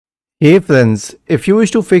Hey friends, if you wish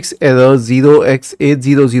to fix error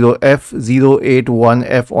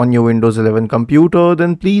 0x800f081f on your Windows 11 computer,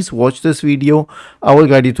 then please watch this video. I will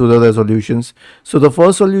guide you through the resolutions. So the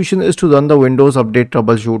first solution is to run the Windows Update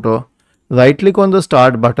Troubleshooter. Right click on the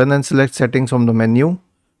Start button and select Settings from the menu.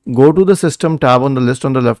 Go to the System tab on the list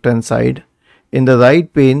on the left hand side. In the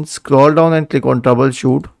right pane, scroll down and click on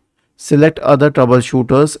Troubleshoot. Select Other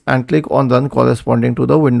Troubleshooters and click on Run corresponding to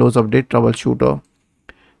the Windows Update Troubleshooter.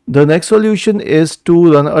 The next solution is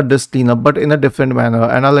to run a disk cleanup, but in a different manner,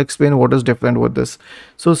 and I'll explain what is different with this.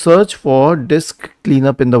 So search for disk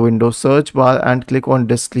cleanup in the Windows search bar and click on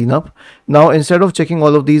disk cleanup. Now instead of checking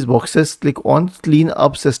all of these boxes, click on clean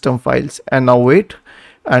up system files, and now wait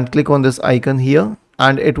and click on this icon here,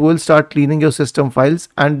 and it will start cleaning your system files,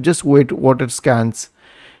 and just wait what it scans.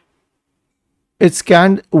 It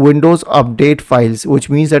scanned Windows Update files, which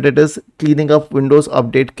means that it is cleaning up Windows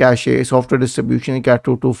Update cache, software distribution, and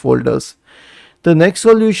cat2 folders. The next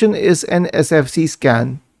solution is an SFC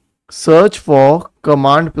scan. Search for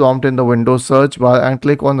command prompt in the Windows search bar and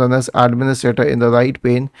click on Run as Administrator in the right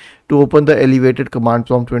pane to open the elevated command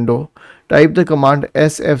prompt window. Type the command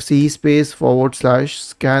sfc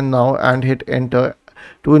 /scan now and hit enter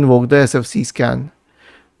to invoke the SFC scan.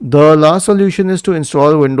 The last solution is to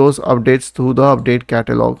install Windows updates through the update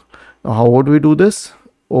catalog. Now, how would we do this?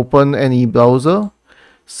 Open any browser,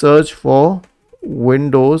 search for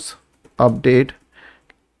Windows Update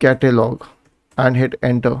Catalog and hit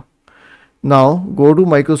enter. Now go to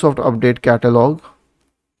Microsoft Update Catalog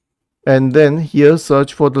and then here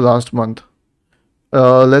search for the last month.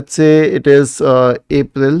 Let's say it is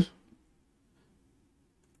April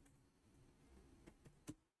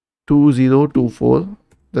 2024.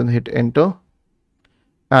 Then hit enter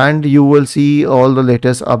and you will see all the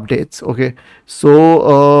latest updates. Okay,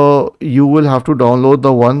 so you will have to download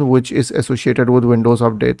the one which is associated with Windows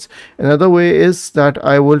updates. Another way is that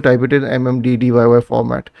I will type it in MMDDYY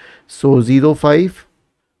format. So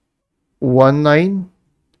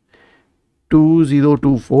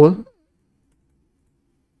 05192024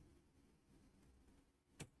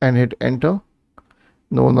 and hit enter.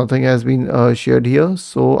 No, nothing has been shared here,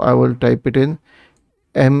 so I will type it in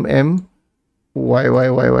MMYYYY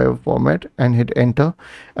format and hit enter,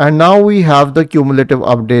 and now we have the cumulative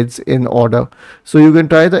updates in order. So you can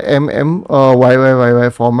try the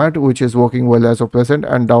MMYYYY format, which is working well as of present,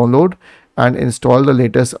 and download and install the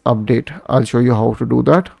latest update. I'll show you how to do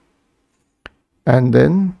that. And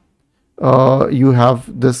then you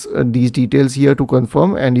have these details here to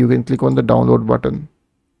confirm, and you can click on the download button.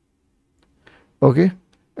 Okay,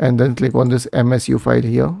 and then click on this MSU file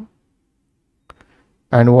here.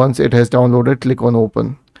 And once it has downloaded, click on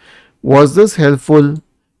open. Was this helpful?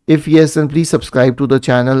 If yes, then please subscribe to the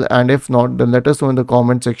channel, and if not, then let us know in the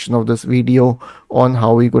comment section of this video on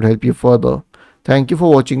how we could help you further. Thank you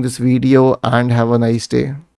for watching this video and have a nice day.